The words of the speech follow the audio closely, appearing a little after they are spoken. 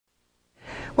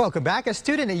Welcome back. A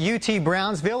student at UT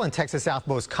Brownsville and Texas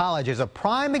Southmost College is a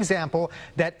prime example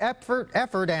that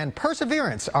effort and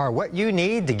perseverance are what you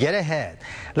need to get ahead.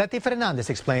 Letty Fernandez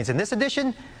explains in this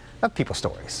edition of People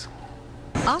Stories.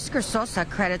 Oscar Sosa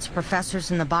credits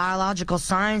professors in the Biological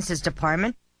Sciences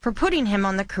Department for putting him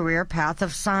on the career path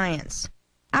of science.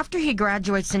 After he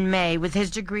graduates in May with his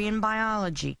degree in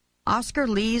biology, Oscar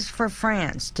leaves for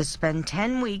France to spend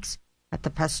 10 weeks at the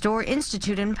Pasteur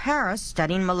Institute in Paris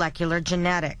studying molecular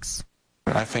genetics.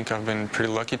 I think I've been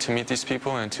pretty lucky to meet these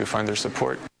people and to find their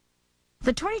support.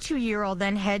 The 22-year-old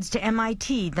then heads to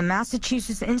MIT, the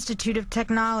Massachusetts Institute of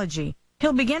Technology.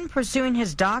 He'll begin pursuing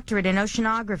his doctorate in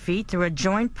oceanography through a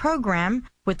joint program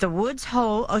with the Woods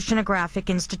Hole Oceanographic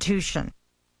Institution.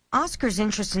 Oscar's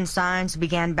interest in science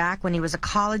began back when he was a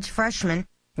college freshman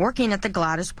working at the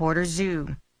Gladys Porter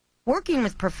Zoo. Working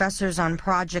with professors on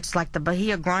projects like the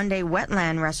Bahia Grande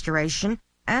wetland restoration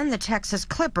and the Texas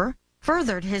Clipper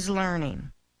furthered his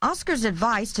learning. Oscar's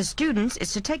advice to students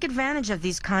is to take advantage of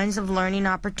these kinds of learning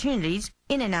opportunities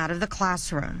in and out of the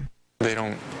classroom. They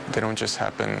don't just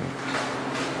happen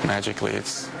magically.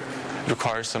 It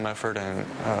requires some effort and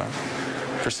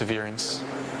perseverance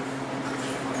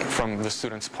from the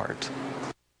student's part.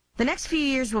 The next few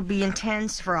years will be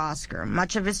intense for Oscar.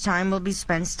 Much of his time will be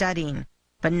spent studying.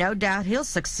 But no doubt he'll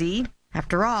succeed.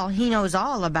 After all, he knows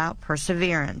all about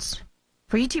perseverance.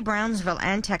 For UT Brownsville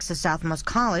and Texas Southmost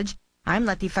College, I'm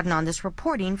Letty Fernandez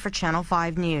reporting for Channel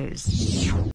 5 News.